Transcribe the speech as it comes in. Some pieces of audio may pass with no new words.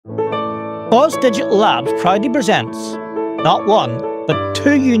Boz Digital Labs proudly presents not one, but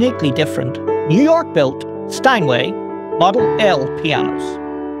two uniquely different, New York-built Steinway Model L pianos.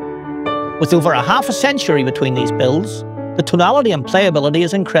 With over a half a century between these builds, the tonality and playability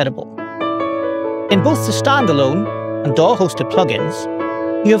is incredible. In both the standalone and DAW-hosted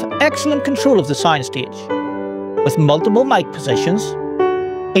plugins, you have excellent control of the soundstage, with multiple mic positions,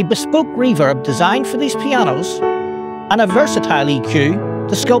 a bespoke reverb designed for these pianos, and a versatile EQ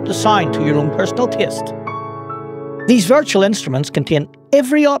to sculpt the sound to your own personal taste. These virtual instruments contain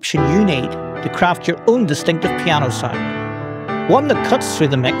every option you need to craft your own distinctive piano sound, one that cuts through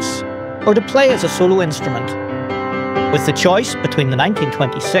the mix or to play as a solo instrument. With the choice between the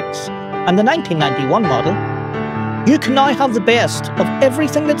 1926 and the 1991 model, you can now have the best of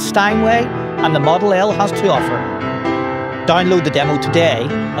everything that Steinway and the Model L has to offer. Download the demo today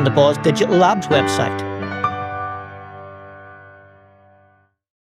on the Boz Digital Labs website.